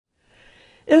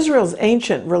Israel's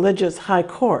ancient religious high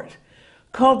court,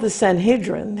 called the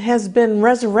Sanhedrin, has been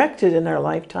resurrected in our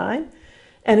lifetime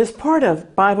and is part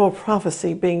of Bible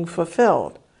prophecy being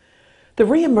fulfilled. The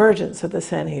reemergence of the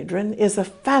Sanhedrin is a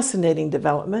fascinating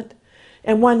development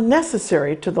and one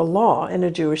necessary to the law in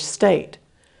a Jewish state.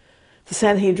 The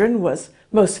Sanhedrin was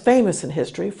most famous in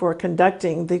history for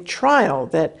conducting the trial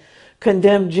that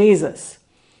condemned Jesus.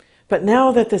 But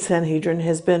now that the Sanhedrin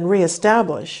has been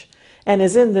reestablished and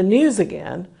is in the news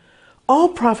again, all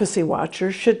prophecy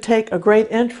watchers should take a great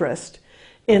interest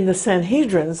in the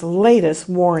Sanhedrin's latest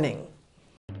warning.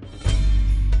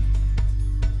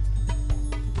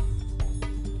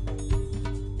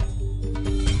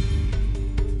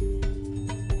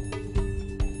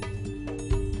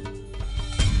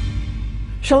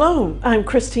 Shalom, I'm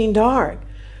Christine Darg.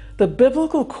 The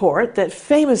biblical court that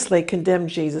famously condemned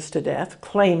Jesus to death,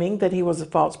 claiming that he was a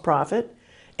false prophet,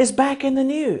 is back in the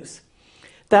news.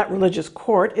 That religious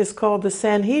court is called the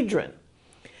Sanhedrin.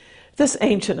 This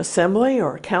ancient assembly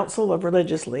or council of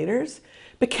religious leaders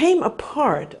became a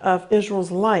part of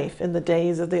Israel's life in the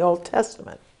days of the Old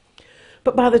Testament.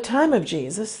 But by the time of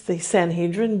Jesus, the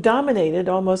Sanhedrin dominated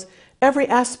almost every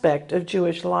aspect of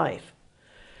Jewish life.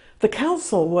 The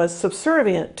council was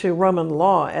subservient to Roman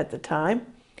law at the time,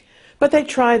 but they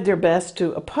tried their best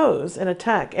to oppose and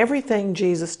attack everything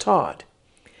Jesus taught.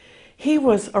 He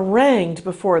was arraigned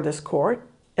before this court,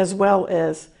 as well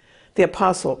as the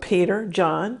apostle Peter,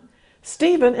 John,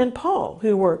 Stephen, and Paul,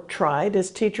 who were tried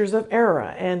as teachers of error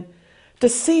and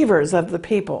deceivers of the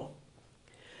people.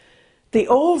 The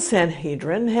old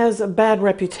Sanhedrin has a bad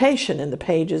reputation in the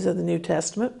pages of the New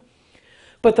Testament,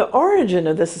 but the origin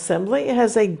of this assembly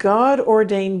has a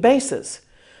God-ordained basis,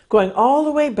 going all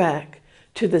the way back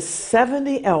to the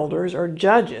 70 elders or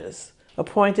judges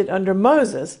appointed under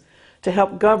Moses to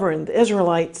help govern the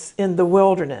Israelites in the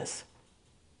wilderness.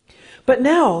 But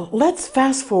now, let's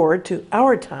fast forward to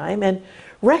our time and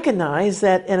recognize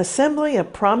that an assembly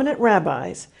of prominent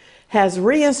rabbis has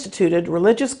reinstituted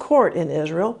religious court in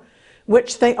Israel,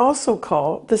 which they also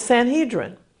call the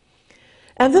Sanhedrin.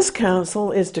 And this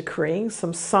council is decreeing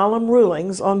some solemn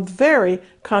rulings on very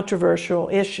controversial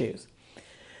issues.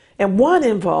 And one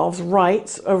involves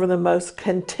rights over the most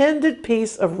contended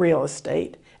piece of real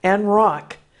estate and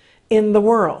rock in the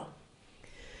world.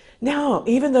 Now,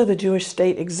 even though the Jewish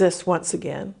state exists once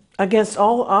again, against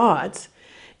all odds,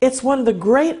 it's one of the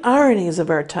great ironies of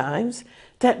our times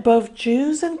that both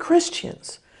Jews and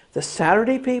Christians, the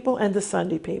Saturday people and the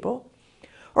Sunday people,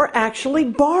 are actually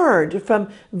barred from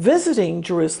visiting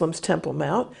Jerusalem's Temple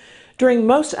Mount during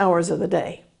most hours of the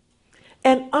day.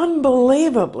 And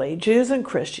unbelievably, Jews and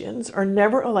Christians are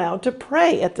never allowed to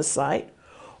pray at the site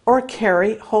or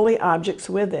carry holy objects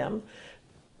with them,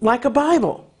 like a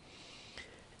Bible.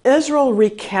 Israel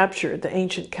recaptured the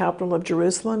ancient capital of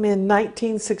Jerusalem in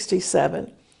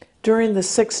 1967 during the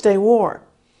Six-Day War.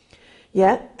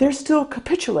 Yet they're still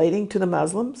capitulating to the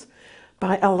Muslims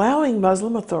by allowing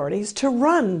Muslim authorities to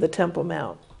run the Temple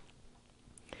Mount.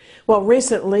 Well,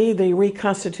 recently, the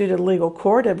reconstituted legal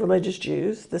court of religious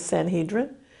Jews, the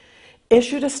Sanhedrin,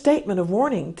 issued a statement of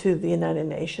warning to the United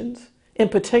Nations, in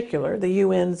particular the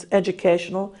UN's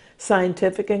educational,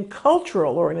 scientific, and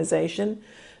cultural organization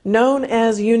known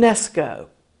as UNESCO.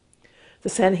 The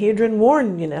Sanhedrin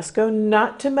warned UNESCO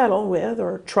not to meddle with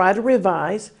or try to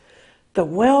revise the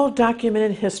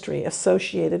well-documented history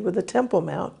associated with the Temple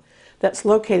Mount that's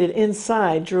located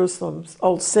inside Jerusalem's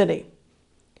Old City.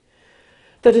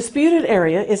 The disputed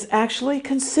area is actually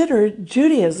considered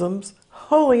Judaism's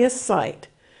holiest site,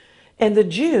 and the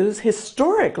Jews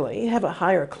historically have a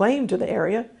higher claim to the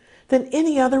area than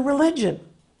any other religion.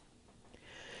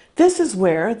 This is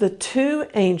where the two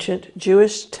ancient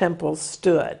Jewish temples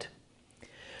stood.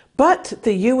 But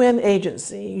the UN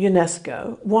agency,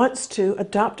 UNESCO, wants to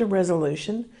adopt a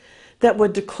resolution that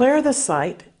would declare the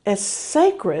site as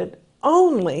sacred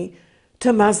only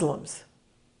to Muslims.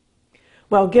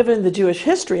 Well, given the Jewish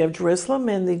history of Jerusalem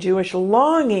and the Jewish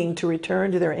longing to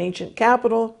return to their ancient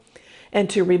capital and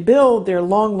to rebuild their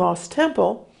long-lost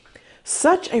temple,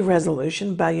 such a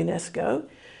resolution by UNESCO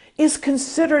is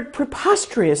considered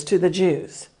preposterous to the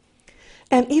Jews.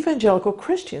 And evangelical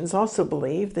Christians also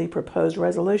believe the proposed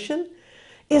resolution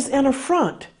is an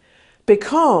affront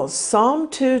because Psalm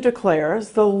 2 declares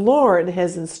the Lord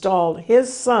has installed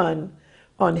his Son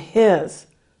on his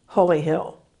holy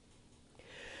hill.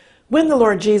 When the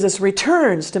Lord Jesus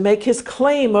returns to make his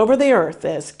claim over the earth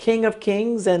as King of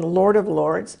Kings and Lord of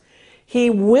Lords, he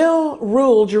will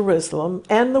rule Jerusalem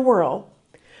and the world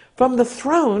from the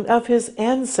throne of his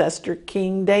ancestor,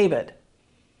 King David.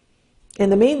 In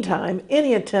the meantime,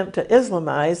 any attempt to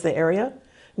Islamize the area,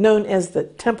 known as the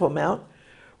Temple Mount,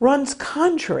 runs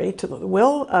contrary to the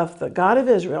will of the God of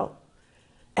Israel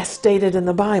as stated in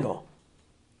the Bible.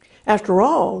 After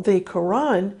all, the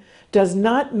Quran does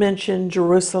not mention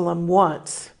Jerusalem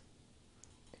once.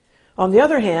 On the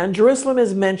other hand, Jerusalem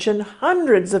is mentioned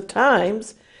hundreds of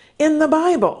times in the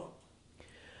Bible.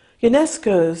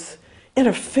 UNESCO's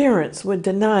interference would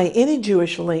deny any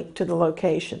Jewish link to the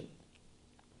location.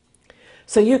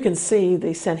 So you can see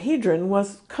the Sanhedrin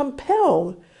was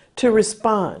compelled to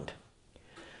respond.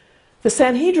 The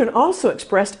Sanhedrin also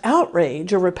expressed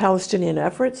outrage over Palestinian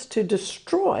efforts to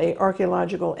destroy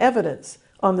archaeological evidence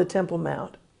on the Temple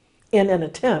Mount in an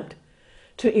attempt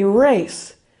to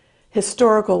erase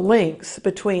historical links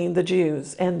between the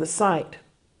Jews and the site.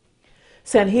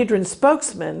 Sanhedrin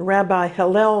spokesman Rabbi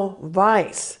Hillel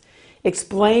Weiss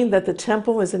explained that the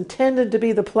temple is intended to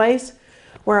be the place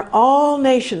where all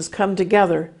nations come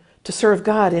together to serve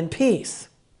God in peace.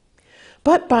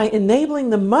 But by enabling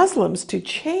the Muslims to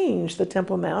change the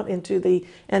Temple Mount into the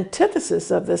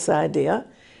antithesis of this idea,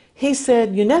 he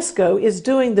said UNESCO is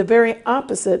doing the very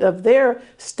opposite of their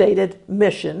stated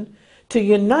mission to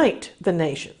unite the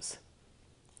nations.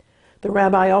 The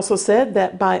rabbi also said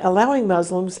that by allowing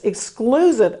Muslims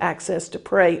exclusive access to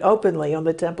pray openly on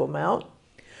the Temple Mount,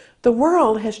 the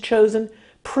world has chosen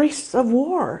priests of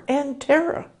war and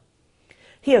terror.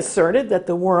 He asserted that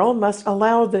the world must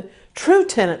allow the true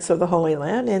tenets of the Holy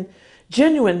Land and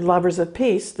genuine lovers of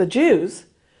peace, the Jews,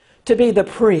 to be the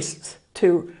priests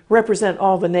to represent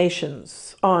all the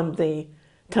nations on the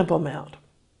Temple Mount.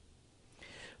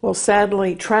 Well,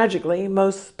 sadly, tragically,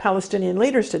 most Palestinian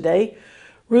leaders today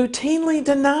routinely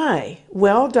deny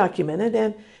well-documented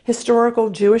and historical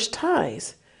Jewish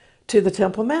ties to the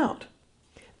Temple Mount.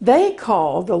 They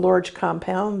call the large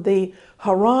compound the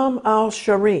Haram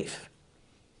al-Sharif.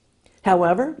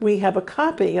 However, we have a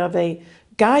copy of a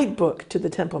guidebook to the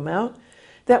Temple Mount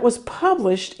that was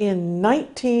published in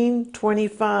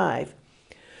 1925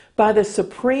 by the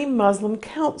Supreme Muslim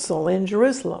Council in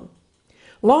Jerusalem,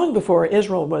 long before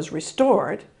Israel was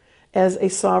restored as a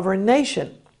sovereign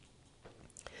nation.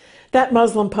 That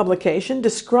Muslim publication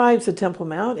describes the Temple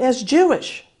Mount as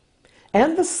Jewish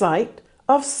and the site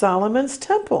of Solomon's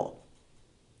Temple.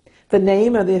 The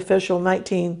name of the official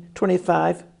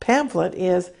 1925 pamphlet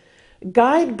is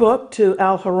Guidebook to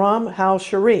Al-Haram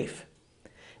al-Sharif,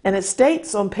 and it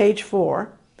states on page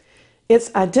 4,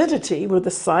 its identity with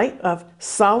the site of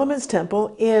Solomon's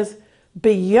Temple is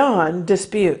beyond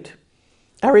dispute.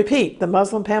 I repeat, the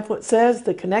Muslim pamphlet says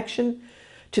the connection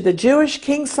to the Jewish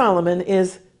King Solomon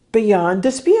is beyond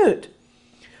dispute.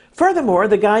 Furthermore,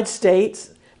 the guide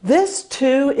states, this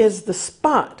too is the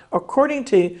spot, according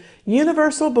to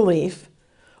universal belief,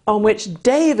 on which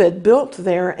David built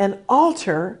there an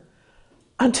altar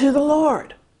unto the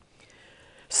Lord.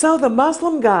 So the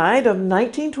Muslim guide of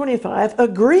 1925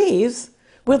 agrees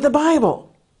with the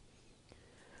Bible.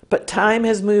 But time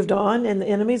has moved on, and the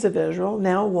enemies of Israel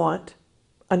now want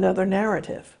another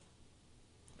narrative.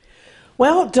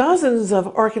 Well, dozens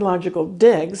of archaeological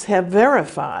digs have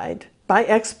verified by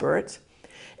experts,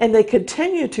 and they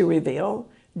continue to reveal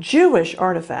Jewish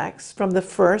artifacts from the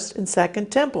first and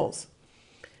second temples,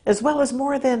 as well as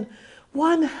more than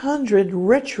 100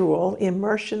 ritual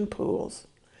immersion pools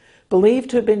believed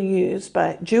to have been used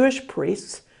by Jewish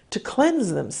priests to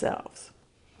cleanse themselves.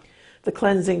 The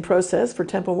cleansing process for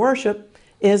temple worship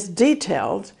is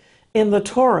detailed in the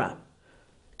Torah.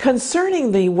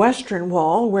 Concerning the Western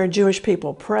Wall, where Jewish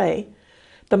people pray,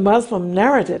 the Muslim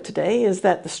narrative today is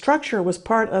that the structure was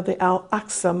part of the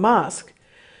Al-Aqsa Mosque,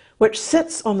 which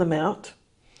sits on the mount,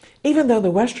 even though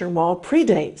the Western Wall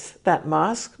predates that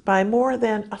mosque by more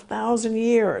than 1,000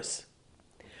 years.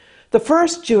 The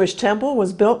first Jewish temple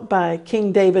was built by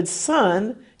King David's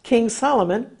son, King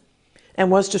Solomon, and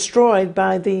was destroyed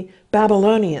by the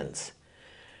Babylonians.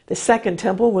 The second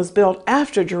temple was built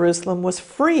after Jerusalem was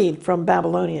freed from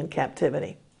Babylonian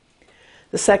captivity.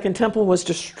 The second temple was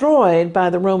destroyed by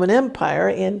the Roman Empire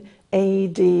in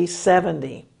AD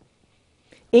 70.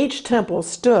 Each temple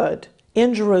stood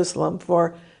in Jerusalem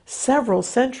for several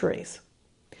centuries.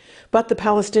 But the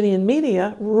Palestinian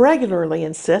media regularly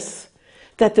insists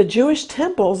that the Jewish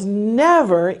temples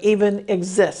never even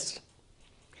exist.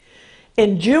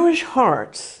 In Jewish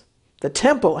hearts, the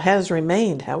temple has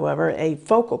remained, however, a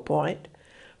focal point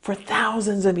for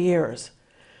thousands of years.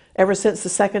 Ever since the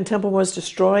second temple was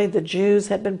destroyed, the Jews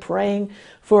had been praying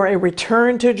for a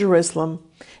return to Jerusalem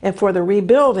and for the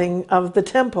rebuilding of the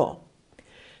temple.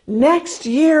 Next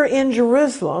year in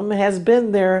Jerusalem has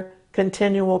been their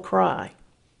continual cry.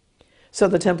 So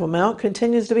the Temple Mount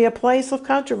continues to be a place of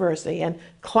controversy and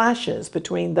clashes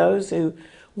between those who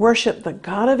worship the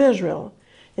God of Israel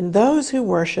in those who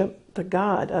worship the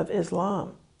God of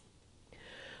Islam.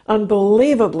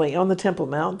 Unbelievably, on the Temple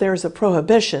Mount, there is a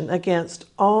prohibition against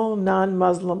all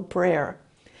non-Muslim prayer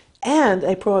and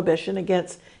a prohibition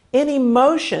against any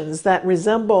motions that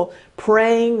resemble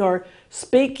praying or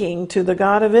speaking to the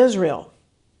God of Israel.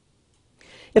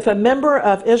 If a member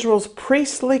of Israel's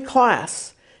priestly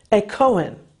class, a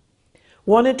Kohen,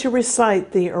 wanted to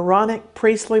recite the Aaronic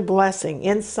priestly blessing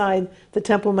inside the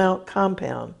Temple Mount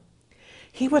compound,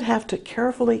 he would have to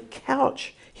carefully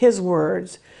couch his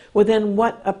words within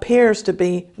what appears to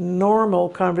be normal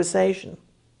conversation.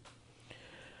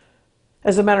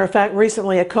 As a matter of fact,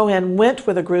 recently a Kohen went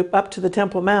with a group up to the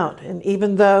Temple Mount, and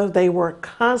even though they were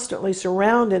constantly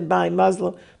surrounded by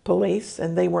Muslim police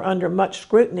and they were under much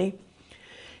scrutiny,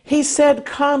 he said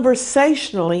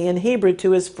conversationally in Hebrew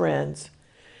to his friends,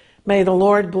 "May the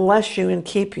Lord bless you and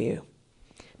keep you.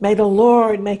 May the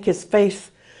Lord make his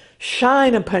face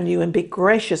shine upon you and be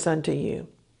gracious unto you.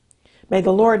 May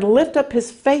the Lord lift up his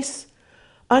face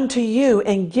unto you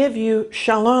and give you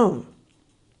shalom."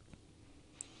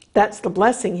 That's the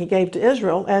blessing he gave to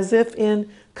Israel, as if in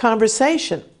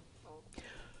conversation.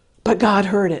 But God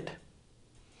heard it.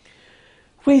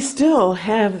 We still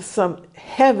have some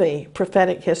heavy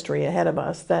prophetic history ahead of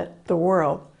us that the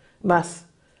world must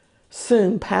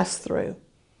soon pass through.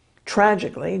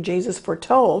 Tragically, Jesus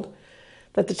foretold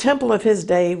that the temple of his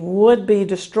day would be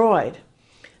destroyed.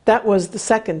 That was the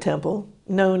second temple,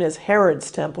 known as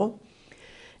Herod's temple.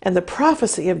 And the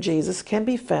prophecy of Jesus can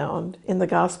be found in the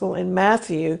gospel in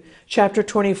Matthew chapter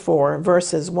 24,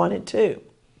 verses 1 and 2,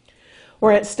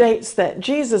 where it states that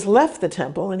Jesus left the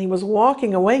temple and he was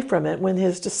walking away from it when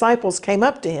his disciples came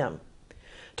up to him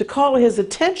to call his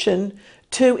attention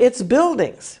to its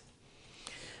buildings.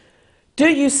 "Do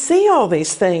you see all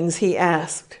these things?" he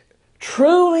asked.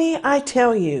 "Truly I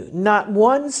tell you, not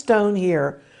one stone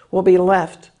here will be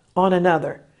left on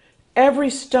another. Every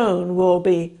stone will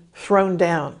be thrown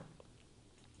down."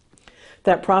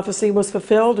 That prophecy was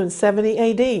fulfilled in 70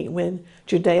 AD when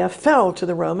Judea fell to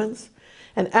the Romans,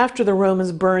 and after the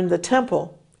Romans burned the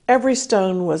temple, every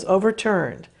stone was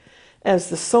overturned as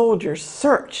the soldiers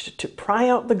searched to pry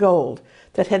out the gold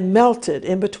that had melted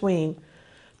in between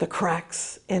the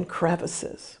cracks and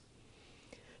crevices.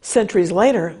 Centuries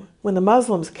later, when the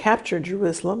Muslims captured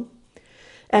Jerusalem,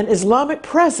 an Islamic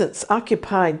presence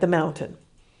occupied the mountain.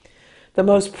 The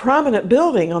most prominent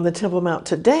building on the Temple Mount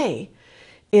today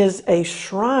is a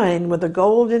shrine with a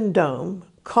golden dome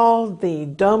called the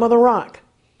Dome of the Rock,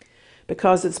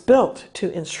 because it's built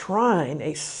to enshrine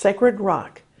a sacred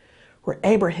rock where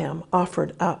Abraham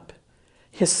offered up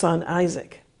his son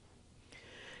Isaac.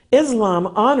 Islam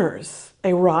honors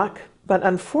a rock, but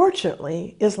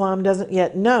unfortunately, Islam doesn't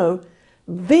yet know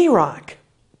the rock.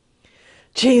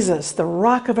 Jesus, the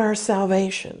rock of our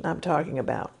salvation, I'm talking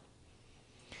about.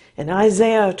 And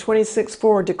Isaiah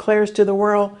 26:4 declares to the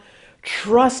world,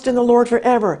 "Trust in the Lord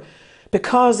forever,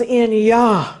 because in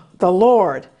Yah, the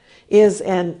Lord, is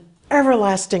an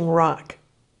everlasting rock."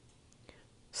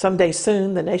 Someday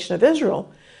soon, the nation of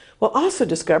Israel will also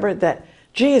discover that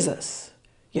Jesus,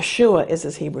 Yeshua is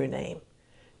his Hebrew name,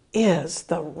 is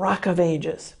the Rock of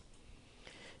Ages.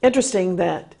 Interesting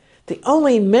that the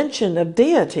only mention of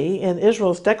deity in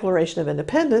Israel's Declaration of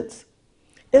Independence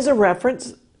is a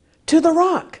reference to the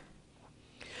rock.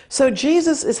 So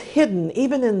Jesus is hidden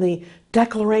even in the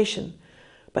Declaration,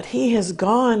 but he has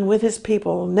gone with his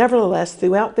people nevertheless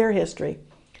throughout their history,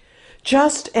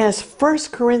 just as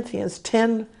 1 Corinthians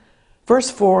 10 verse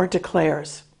 4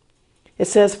 declares. It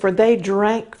says, "For they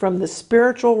drank from the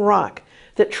spiritual rock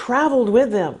that traveled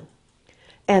with them,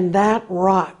 and that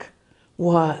rock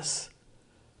was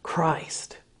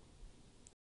Christ."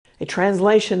 A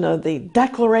translation of the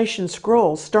Declaration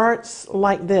Scroll starts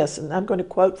like this, and I'm going to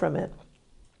quote from it.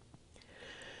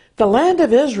 "The land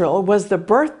of Israel was the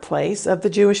birthplace of the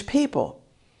Jewish people.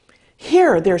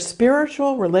 Here their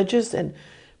spiritual, religious, and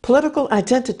political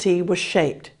identity was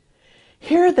shaped.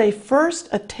 Here they first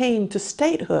attained to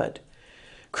statehood,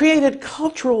 created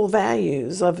cultural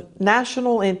values of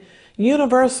national and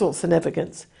universal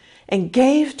significance, and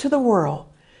gave to the world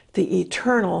the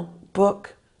eternal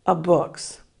book of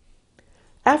books.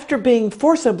 After being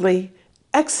forcibly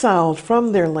exiled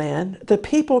from their land, the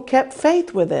people kept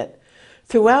faith with it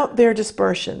throughout their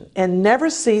dispersion and never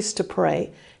ceased to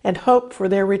pray and hope for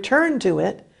their return to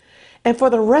it and for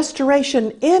the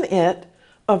restoration in it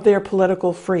of their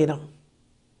political freedom."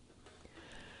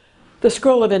 The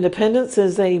Scroll of Independence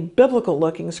is a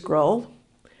biblical-looking scroll.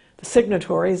 The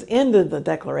signatories ended the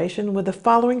Declaration with the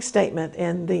following statement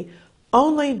in the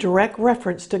only direct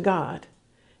reference to God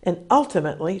and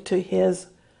ultimately to his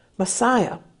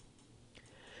Messiah.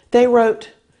 They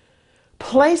wrote,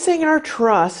 Placing our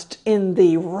trust in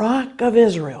the Rock of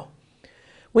Israel,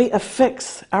 we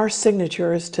affix our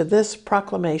signatures to this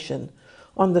proclamation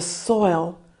on the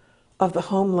soil of the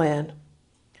homeland.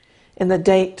 And the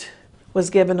date was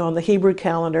given on the Hebrew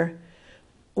calendar,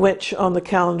 which on the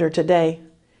calendar today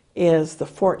is the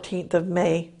 14th of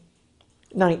May,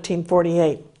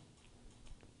 1948.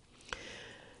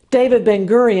 David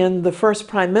Ben-Gurion, the first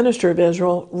prime minister of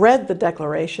Israel, read the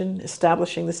declaration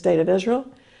establishing the state of Israel,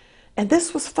 and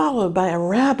this was followed by a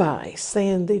rabbi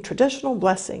saying the traditional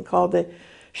blessing called the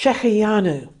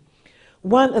Shehecheyanu,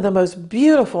 one of the most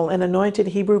beautiful and anointed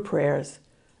Hebrew prayers,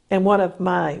 and one of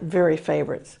my very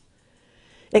favorites.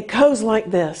 It goes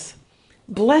like this: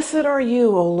 Blessed are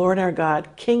you, O Lord our God,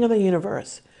 King of the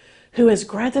universe, who has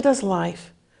granted us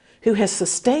life, who has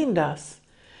sustained us,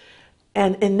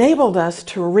 and enabled us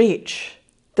to reach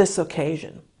this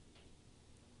occasion.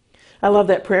 I love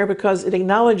that prayer because it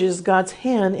acknowledges God's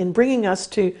hand in bringing us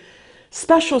to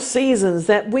special seasons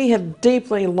that we have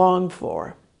deeply longed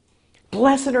for.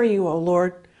 Blessed are you, O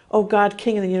Lord, O God,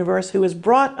 King of the universe, who has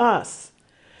brought us.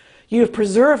 You have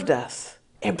preserved us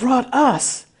and brought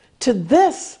us to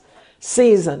this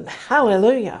season.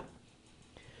 Hallelujah.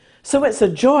 So it's a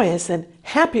joyous and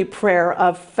happy prayer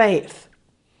of faith.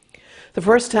 The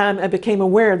first time I became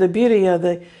aware of the beauty of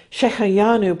the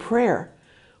Shehecheyanu prayer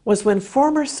was when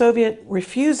former Soviet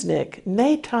refusenik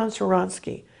Natan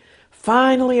Sharansky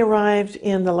finally arrived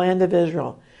in the land of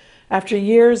Israel after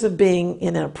years of being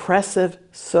in an oppressive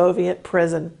Soviet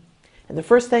prison. And the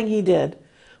first thing he did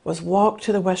was walk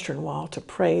to the Western Wall to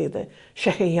pray the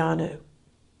Shehecheyanu.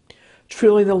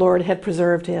 Truly the Lord had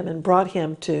preserved him and brought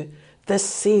him to this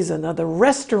season of the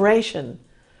restoration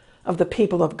of the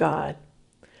people of God.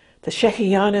 The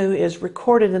Shehecheyanu is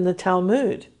recorded in the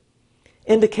Talmud,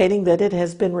 indicating that it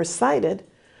has been recited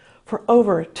for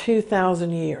over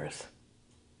 2,000 years.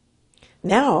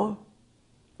 Now,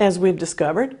 as we've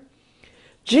discovered,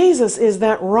 Jesus is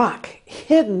that rock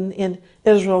hidden in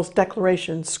Israel's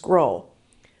declaration scroll,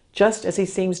 just as he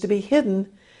seems to be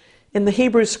hidden in the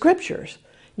Hebrew scriptures,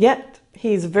 yet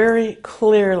he's very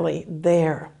clearly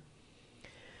there.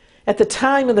 At the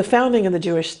time of the founding of the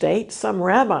Jewish state, some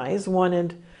rabbis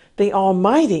wanted the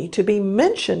Almighty to be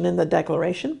mentioned in the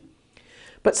declaration,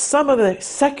 but some of the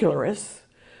secularists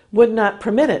would not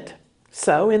permit it.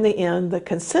 So in the end, the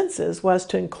consensus was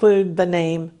to include the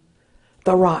name,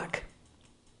 the Rock.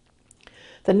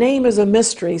 The name is a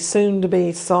mystery soon to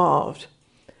be solved.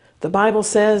 The Bible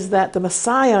says that the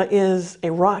Messiah is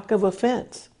a rock of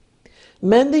offense.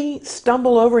 Many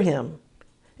stumble over him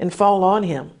and fall on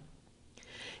him.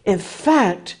 In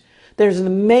fact, there's an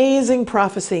amazing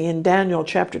prophecy in Daniel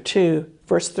chapter 2,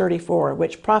 verse 34,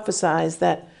 which prophesies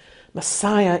that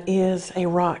Messiah is a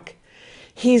rock.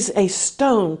 He's a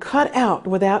stone cut out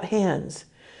without hands.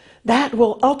 That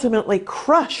will ultimately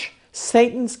crush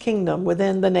Satan's kingdom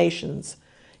within the nations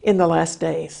in the last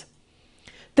days.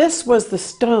 This was the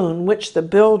stone which the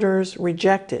builders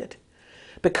rejected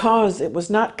because it was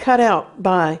not cut out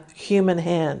by human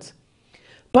hands.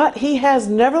 But he has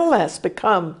nevertheless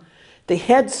become the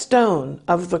headstone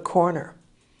of the corner.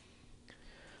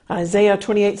 Isaiah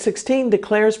 28:16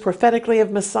 declares prophetically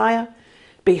of Messiah,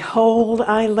 Behold,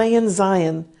 I lay in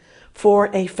Zion for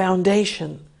a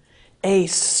foundation, a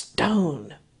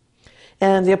stone.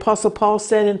 And the Apostle Paul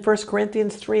said in 1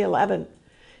 Corinthians 3:11,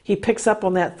 he picks up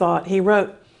on that thought. He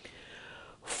wrote,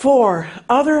 For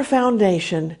other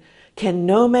foundation can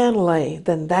no man lay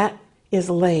than that is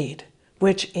laid,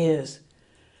 which is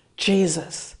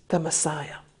Jesus the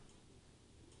Messiah.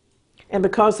 And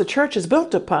because the church is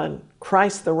built upon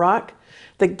Christ the rock,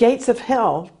 the gates of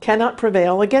hell cannot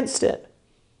prevail against it.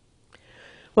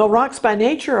 Well, rocks by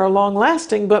nature are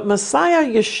long-lasting, but Messiah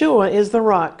Yeshua is the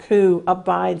rock who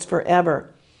abides forever,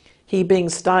 he being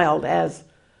styled as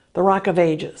the Rock of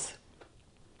Ages.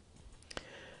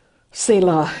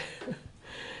 Selah.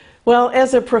 Well,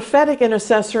 as a prophetic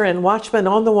intercessor and watchman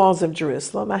on the walls of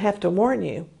Jerusalem, I have to warn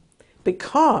you,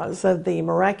 because of the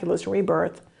miraculous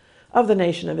rebirth of the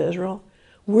nation of Israel,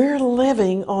 we're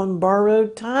living on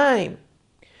borrowed time.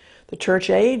 The church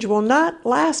age will not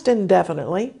last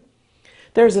indefinitely.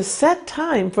 There's a set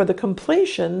time for the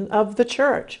completion of the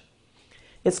church.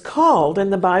 It's called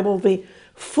in the Bible the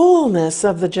fullness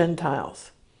of the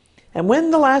Gentiles. And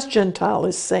when the last Gentile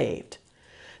is saved,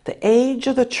 the age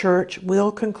of the church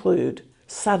will conclude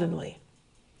suddenly.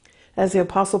 As the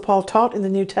Apostle Paul taught in the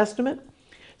New Testament,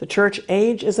 the church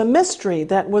age is a mystery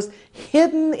that was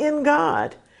hidden in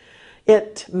God.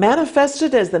 It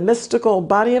manifested as the mystical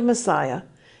body of Messiah,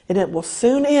 and it will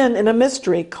soon end in a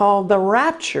mystery called the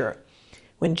rapture,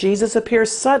 when Jesus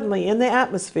appears suddenly in the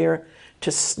atmosphere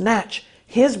to snatch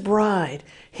his bride,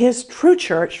 his true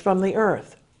church from the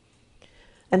earth.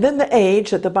 And then the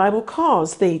age that the Bible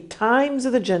calls the times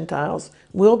of the Gentiles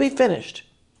will be finished.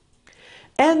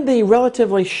 And the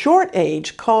relatively short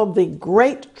age called the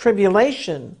Great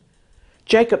Tribulation,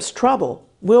 Jacob's trouble,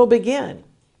 will begin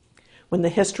when the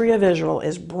history of Israel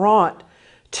is brought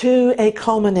to a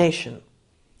culmination.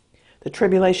 The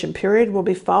tribulation period will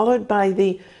be followed by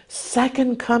the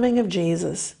second coming of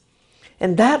Jesus,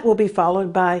 and that will be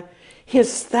followed by his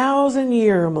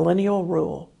 1,000-year millennial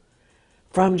rule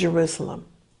from Jerusalem.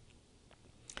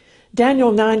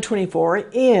 Daniel 9:24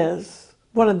 is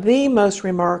one of the most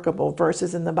remarkable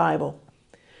verses in the Bible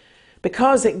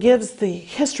because it gives the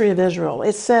history of Israel.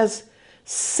 It says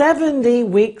 70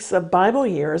 weeks of Bible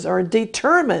years are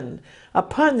determined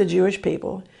upon the Jewish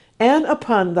people and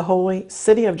upon the holy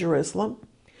city of Jerusalem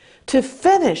to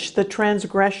finish the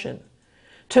transgression,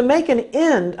 to make an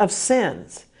end of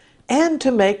sins, and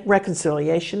to make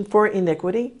reconciliation for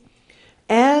iniquity,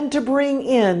 and to bring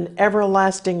in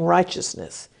everlasting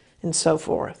righteousness, and so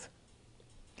forth.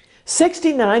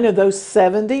 69 of those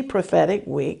 70 prophetic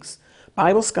weeks,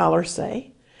 Bible scholars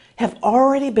say, have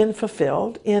already been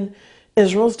fulfilled in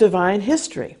Israel's divine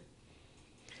history.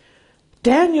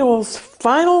 Daniel's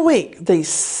final week, the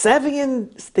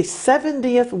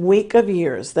 70th week of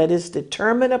years that is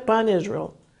determined upon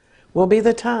Israel, will be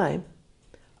the time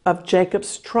of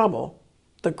Jacob's trouble,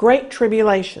 the Great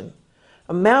Tribulation,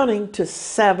 amounting to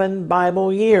 7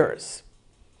 Bible years.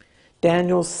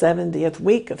 Daniel's 70th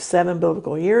week of 7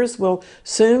 biblical years will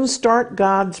soon start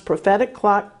God's prophetic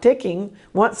clock ticking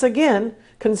once again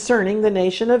concerning the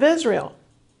nation of Israel.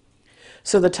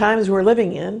 So the times we're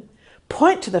living in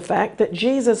point to the fact that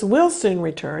Jesus will soon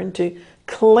return to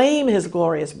claim his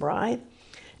glorious bride,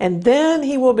 and then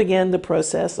he will begin the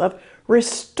process of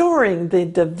restoring the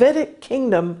Davidic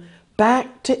kingdom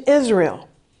back to Israel.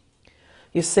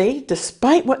 You see,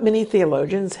 despite what many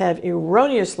theologians have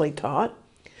erroneously taught,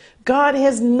 God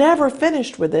has never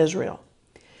finished with Israel.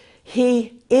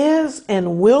 He is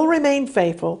and will remain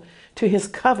faithful to his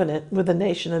covenant with the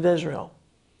nation of Israel.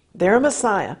 Their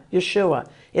Messiah, Yeshua,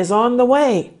 is on the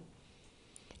way.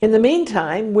 In the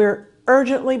meantime, we're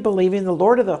urgently believing the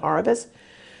Lord of the harvest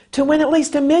to win at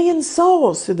least 1 million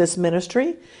souls through this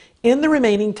ministry in the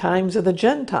remaining times of the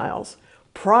Gentiles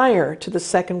prior to the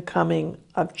second coming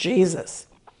of Jesus.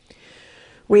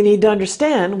 We need to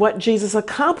understand what Jesus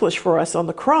accomplished for us on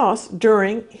the cross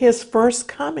during his first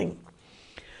coming.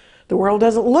 The world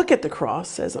doesn't look at the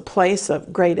cross as a place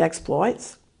of great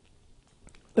exploits.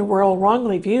 The world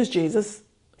wrongly views Jesus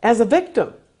as a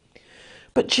victim.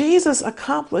 But Jesus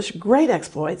accomplished great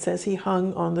exploits as he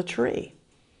hung on the tree.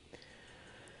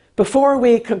 Before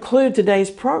we conclude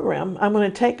today's program, I'm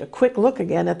going to take a quick look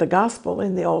again at the gospel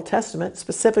in the Old Testament,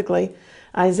 specifically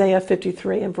Isaiah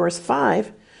 53 and verse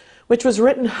 5, which was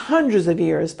written hundreds of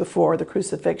years before the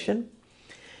crucifixion.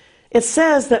 It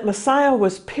says that Messiah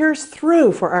was pierced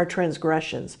through for our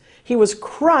transgressions. He was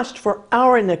crushed for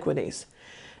our iniquities.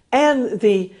 And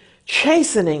the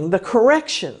chastening, the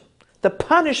correction, the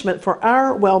punishment for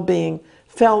our well-being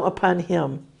fell upon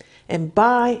him. And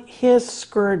by his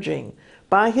scourging,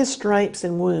 by his stripes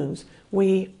and wounds,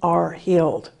 we are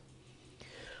healed.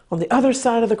 On the other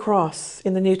side of the cross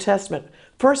in the New Testament,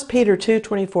 1 Peter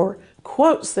 2:24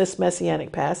 quotes this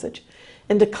messianic passage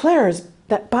and declares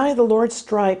that by the Lord's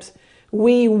stripes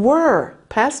we were,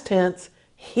 past tense,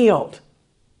 healed.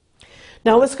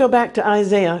 Now let's go back to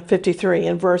Isaiah 53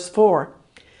 and verse 4.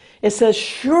 It says,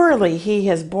 surely he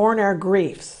has borne our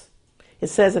griefs. It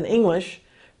says in English,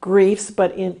 griefs,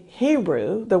 but in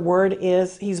Hebrew, the word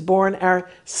is he's borne our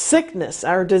sickness,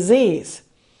 our disease.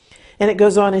 And it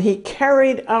goes on, and he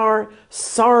carried our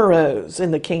sorrows in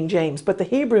the King James. But the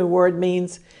Hebrew word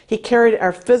means he carried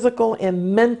our physical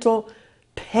and mental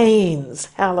pains.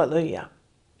 Hallelujah.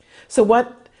 So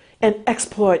what an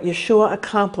exploit Yeshua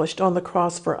accomplished on the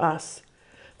cross for us.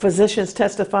 Physicians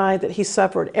testify that he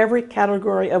suffered every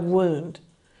category of wound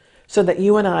so that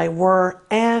you and I were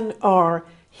and are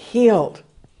healed.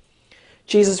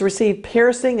 Jesus received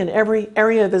piercing in every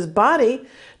area of his body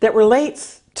that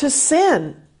relates to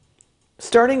sin,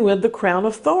 starting with the crown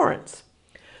of thorns.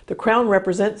 The crown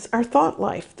represents our thought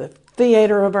life, the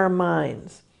theater of our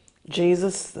minds.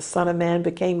 Jesus, the Son of Man,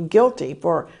 became guilty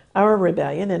for our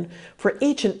rebellion and for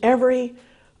each and every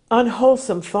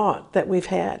unwholesome thought that we've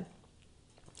had.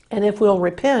 And if we'll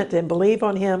repent and believe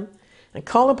on him and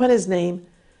call upon his name,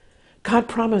 God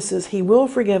promises he will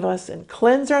forgive us and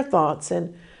cleanse our thoughts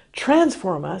and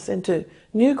transform us into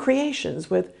new creations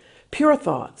with pure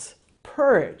thoughts,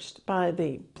 purged by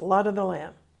the blood of the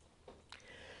Lamb.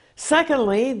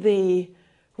 Secondly, the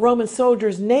Roman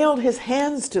soldiers nailed his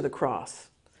hands to the cross.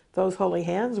 Those holy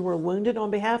hands were wounded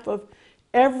on behalf of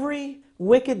every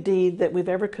wicked deed that we've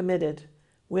ever committed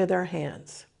with our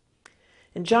hands.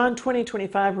 And John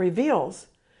 20:25 reveals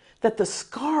that the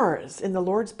scars in the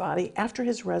Lord's body after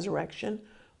his resurrection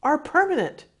are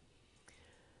permanent.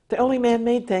 The only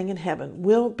man-made thing in heaven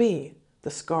will be the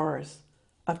scars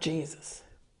of Jesus.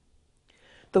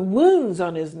 The wounds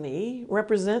on his knee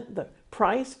represent the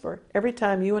price for every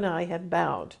time you and I have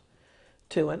bowed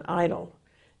to an idol.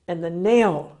 And the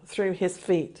nail through his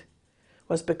feet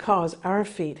was because our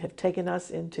feet have taken us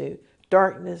into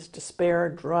darkness, despair,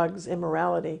 drugs,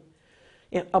 immorality,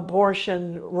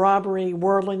 abortion, robbery,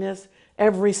 worldliness,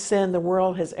 every sin the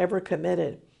world has ever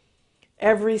committed.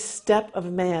 Every step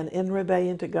of man in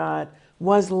rebellion to God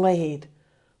was laid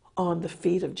on the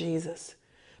feet of Jesus,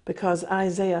 because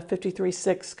Isaiah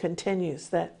 53:6 continues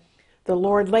that the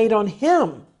Lord laid on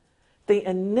him the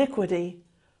iniquity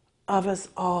of us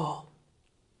all.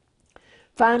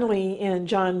 Finally, in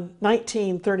John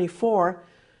 19:34,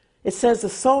 it says the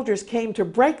soldiers came to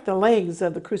break the legs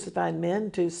of the crucified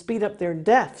men to speed up their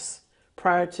deaths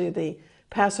prior to the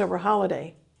Passover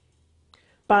holiday.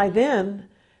 By then,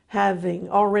 having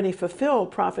already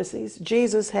fulfilled prophecies,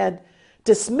 Jesus had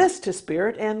dismissed his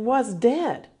spirit and was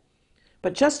dead.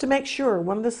 But just to make sure,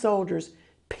 one of the soldiers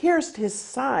pierced his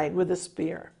side with a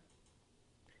spear.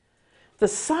 The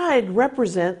side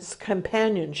represents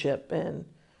companionship and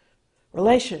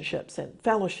relationships and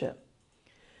fellowship.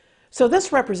 So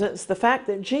this represents the fact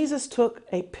that Jesus took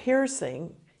a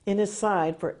piercing in his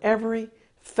side for every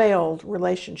failed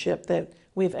relationship that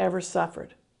we've ever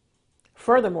suffered.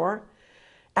 Furthermore,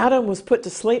 Adam was put to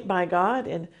sleep by God,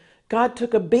 and God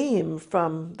took a beam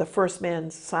from the first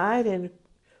man's side and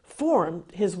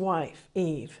formed his wife,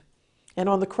 Eve. And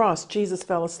on the cross, Jesus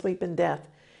fell asleep in death.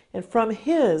 And from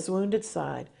his wounded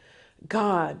side,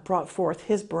 God brought forth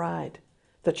his bride,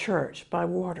 the church, by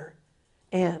water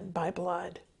and by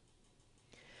blood.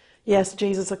 Yes,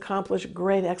 Jesus accomplished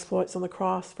great exploits on the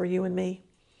cross for you and me.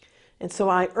 And so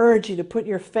I urge you to put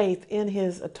your faith in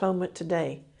his atonement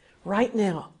today, right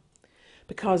now,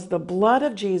 because the blood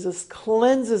of Jesus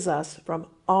cleanses us from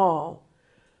all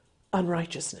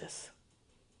unrighteousness.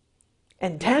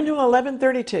 And Daniel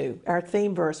 11:32, our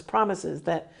theme verse, promises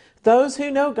that those who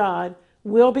know God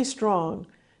will be strong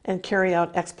and carry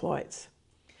out exploits.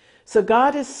 So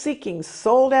God is seeking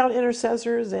sold-out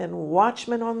intercessors and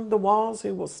watchmen on the walls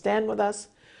who will stand with us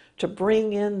to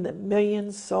bring in the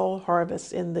million-soul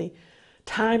harvest in the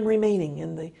time remaining,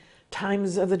 in the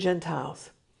times of the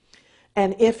Gentiles.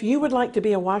 And if you would like to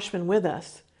be a watchman with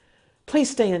us,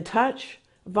 please stay in touch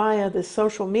via the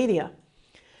social media.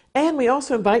 And we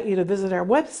also invite you to visit our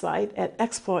website at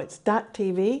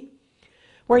exploits.tv,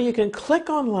 where you can click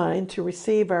online to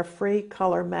receive our free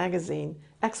color magazine,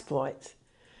 Exploits.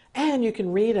 And you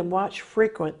can read and watch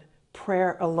frequent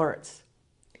prayer alerts.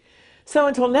 So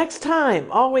until next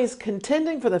time, always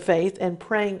contending for the faith and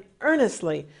praying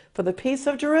earnestly for the peace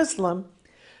of Jerusalem,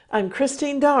 I'm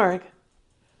Christine Darg.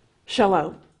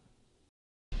 Shalom.